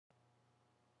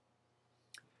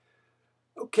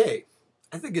Okay,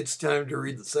 I think it's time to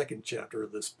read the second chapter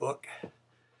of this book,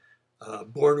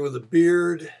 Born with a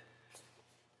Beard.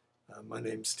 My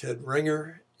name's Ted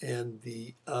Ringer, and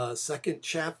the second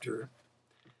chapter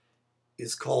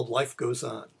is called Life Goes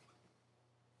On.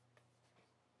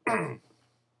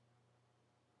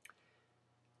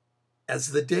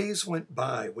 As the days went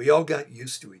by, we all got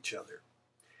used to each other.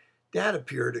 Dad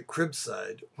appeared at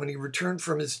cribside when he returned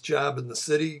from his job in the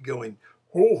city, going,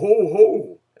 "Ho, ho,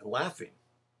 ho," and laughing.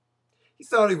 He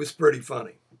thought he was pretty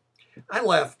funny. I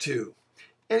laughed too.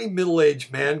 Any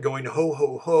middle-aged man going ho,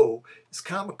 ho, ho is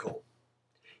comical.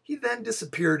 He then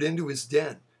disappeared into his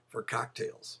den for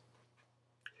cocktails.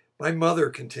 My mother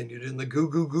continued in the goo,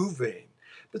 goo, goo vein,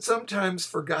 but sometimes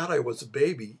forgot I was a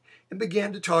baby and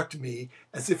began to talk to me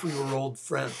as if we were old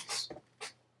friends.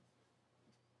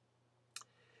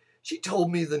 She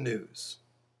told me the news.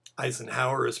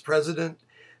 Eisenhower is president,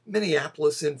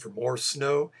 Minneapolis in for more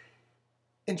snow,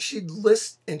 and she'd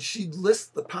list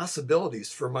the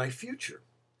possibilities for my future.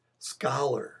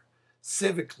 Scholar,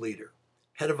 civic leader,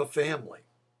 head of a family.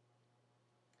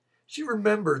 She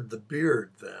remembered the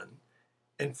beard then,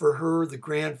 and for her the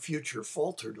grand future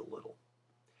faltered a little.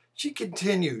 She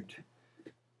continued,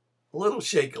 a little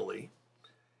shakily,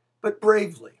 but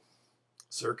bravely.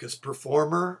 Circus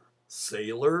performer,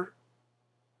 sailor,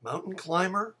 mountain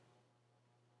climber.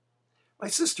 My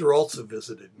sister also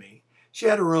visited me. She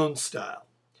had her own style.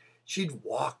 She'd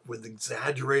walk with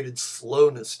exaggerated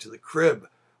slowness to the crib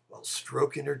while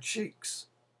stroking her cheeks.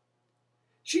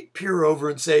 She'd peer over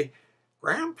and say,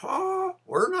 "Grandpa,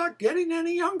 we're not getting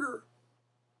any younger."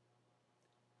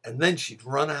 And then she'd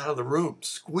run out of the room,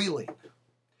 squealing.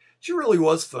 She really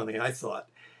was funny, I thought,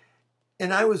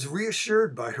 and I was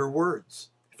reassured by her words.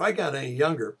 If I got any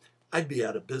younger, I'd be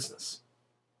out of business.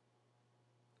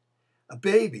 A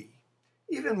baby,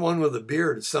 even one with a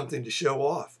beard, is something to show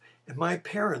off, and my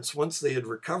parents, once they had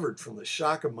recovered from the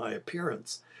shock of my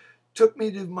appearance, took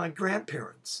me to my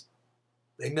grandparents.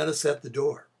 They met us at the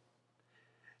door.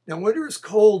 Now, winter is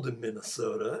cold in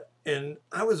Minnesota, and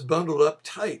I was bundled up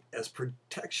tight as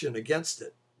protection against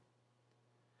it.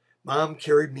 Mom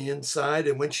carried me inside,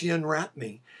 and when she unwrapped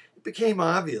me, it became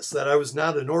obvious that I was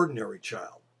not an ordinary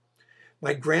child.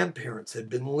 My grandparents had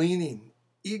been leaning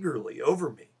eagerly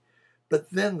over me, but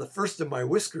then the first of my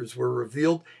whiskers were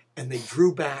revealed, and they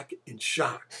drew back in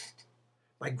shock.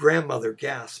 My grandmother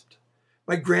gasped.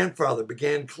 My grandfather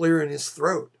began clearing his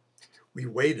throat. We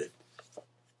waited.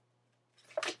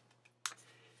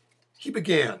 He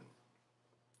began,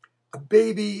 "A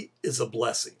baby is a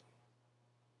blessing."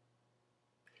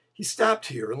 He stopped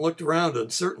here and looked around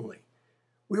uncertainly.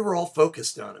 We were all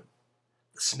focused on him.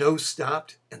 The snow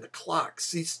stopped and the clock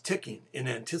ceased ticking in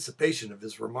anticipation of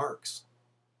his remarks.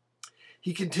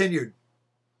 He continued,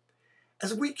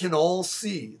 "As we can all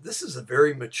see, this is a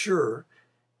very mature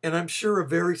and I'm sure a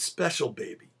very special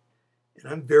baby, and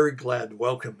I'm very glad to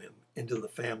welcome him into the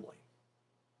family."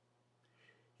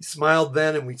 He smiled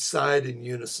then, and we sighed in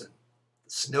unison.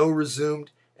 The snow resumed,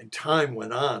 and time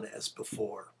went on as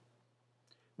before.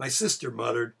 My sister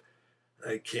muttered,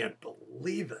 "I can't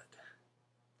believe it."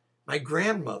 My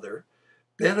grandmother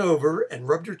bent over and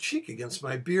rubbed her cheek against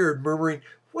my beard, murmuring,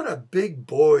 "What a big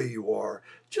boy you are,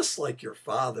 just like your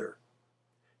father."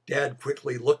 Dad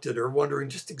quickly looked at her, wondering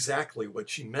just exactly what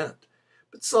she meant,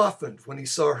 but softened when he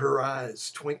saw her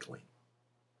eyes twinkling.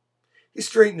 He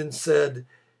straightened and said,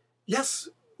 "Yes,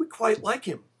 we quite like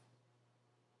him."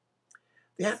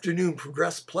 The afternoon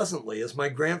progressed pleasantly as my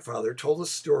grandfather told us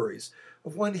stories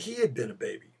of when he had been a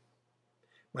baby.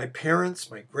 My parents,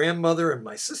 my grandmother, and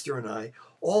my sister and I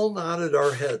all nodded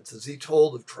our heads as he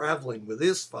told of traveling with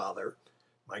his father,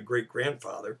 my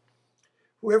great-grandfather,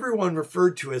 who everyone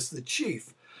referred to as the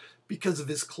chief because of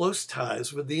his close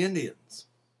ties with the Indians.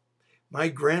 My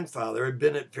grandfather had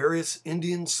been at various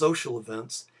Indian social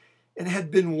events and had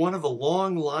been one of a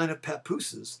long line of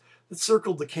papooses that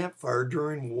circled the campfire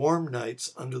during warm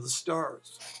nights under the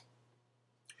stars.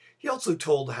 He also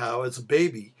told how, as a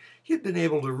baby, he had been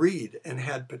able to read and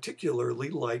had particularly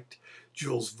liked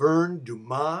Jules Verne,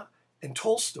 Dumas, and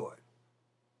Tolstoy.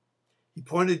 He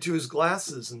pointed to his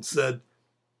glasses and said,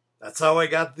 "That's how I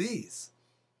got these."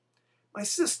 My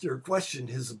sister questioned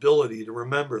his ability to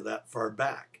remember that far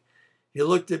back. He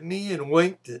looked at me and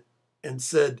winked and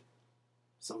said,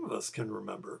 "Some of us can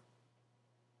remember."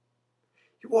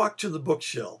 He walked to the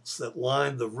bookshelves that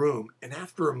lined the room and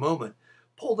after a moment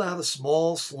pulled out a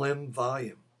small, slim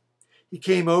volume. He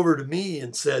came over to me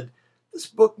and said, "This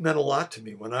book meant a lot to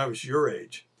me when I was your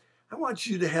age. I want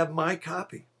you to have my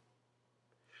copy."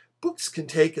 Books can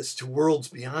take us to worlds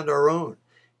beyond our own,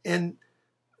 and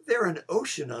they're an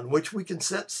ocean on which we can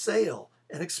set sail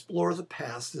and explore the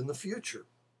past and the future.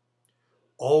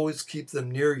 Always keep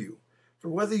them near you, for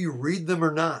whether you read them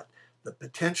or not, the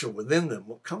potential within them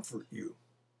will comfort you.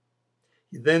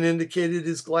 He then indicated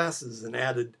his glasses and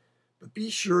added, but be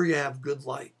sure you have good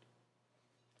light.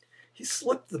 He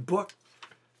slipped the book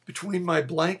between my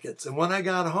blankets, and when I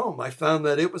got home, I found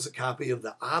that it was a copy of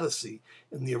the Odyssey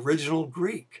in the original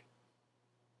Greek.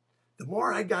 The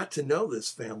more I got to know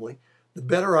this family, the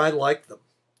better I liked them.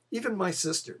 Even my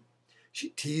sister. She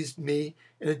teased me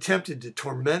and attempted to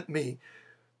torment me,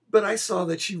 but I saw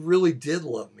that she really did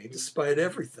love me despite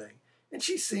everything, and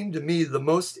she seemed to me the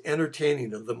most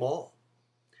entertaining of them all.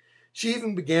 She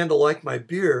even began to like my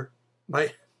beard,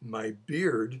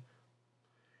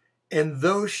 and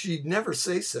though she'd never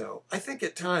say so, I think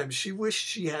at times she wished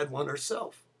she had one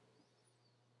herself.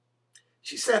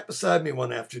 She sat beside me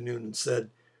one afternoon and said,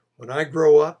 when I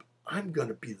grow up, I'm going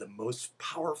to be the most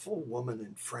powerful woman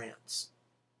in France.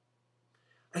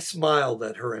 I smiled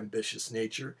at her ambitious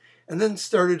nature and then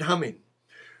started humming.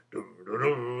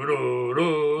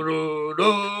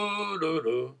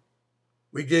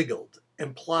 We giggled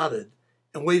and plotted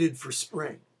and waited for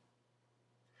spring.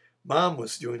 Mom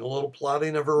was doing a little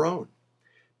plotting of her own.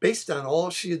 Based on all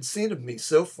she had seen of me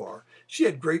so far, she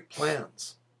had great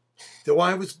plans. Though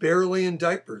I was barely in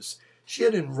diapers, she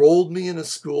had enrolled me in a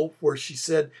school where she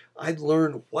said I'd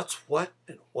learn what's what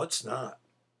and what's not.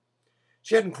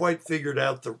 She hadn't quite figured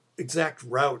out the exact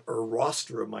route or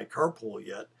roster of my carpool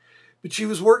yet, but she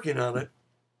was working on it.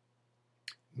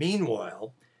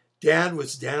 Meanwhile, Dad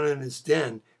was down in his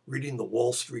den reading the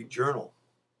Wall Street Journal.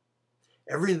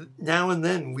 Every now and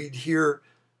then we'd hear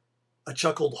a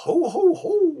chuckled ho, ho,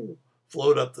 ho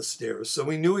float up the stairs, so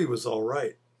we knew he was all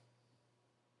right.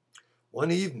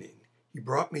 One evening, he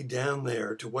brought me down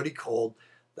there to what he called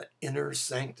the inner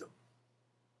sanctum.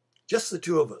 Just the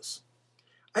two of us.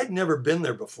 I'd never been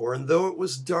there before, and though it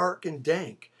was dark and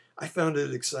dank, I found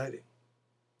it exciting.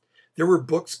 There were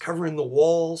books covering the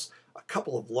walls, a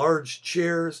couple of large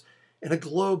chairs, and a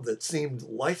globe that seemed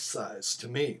life-size to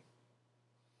me.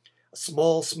 A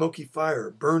small smoky fire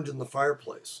burned in the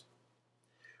fireplace.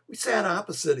 We sat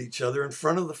opposite each other in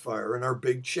front of the fire in our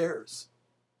big chairs.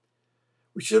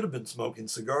 We should have been smoking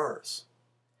cigars.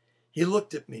 He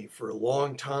looked at me for a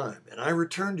long time, and I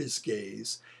returned his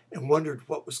gaze and wondered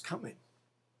what was coming.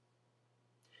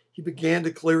 He began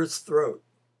to clear his throat.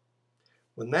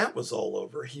 When that was all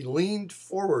over, he leaned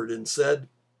forward and said,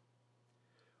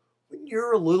 when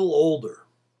you're a little older,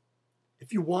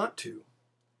 if you want to,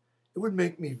 it would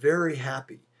make me very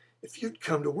happy if you'd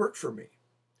come to work for me,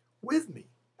 with me,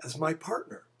 as my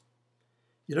partner.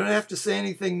 You don't have to say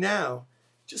anything now.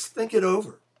 Just think it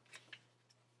over.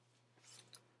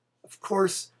 Of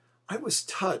course, I was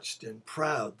touched and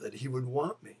proud that he would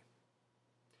want me.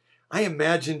 I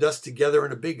imagined us together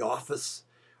in a big office,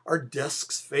 our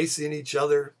desks facing each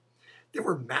other. There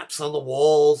were maps on the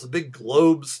walls, a big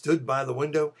globe stood by the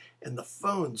window, and the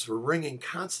phones were ringing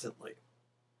constantly.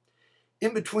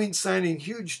 In between signing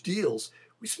huge deals,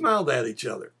 we smiled at each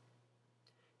other.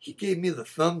 He gave me the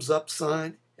thumbs up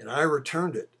sign, and I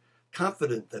returned it,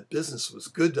 confident that business was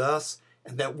good to us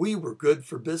and that we were good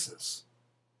for business.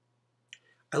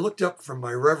 I looked up from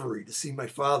my reverie to see my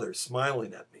father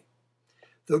smiling at me.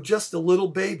 Though just a little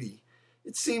baby,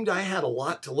 it seemed I had a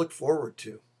lot to look forward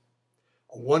to.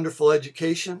 A wonderful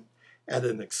education at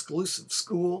an exclusive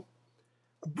school,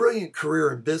 a brilliant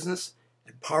career in business,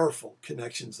 and powerful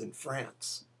connections in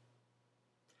France.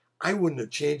 I wouldn't have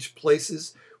changed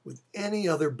places with any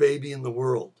other baby in the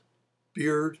world,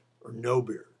 beard or no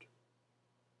beard.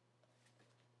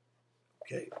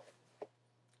 Okay.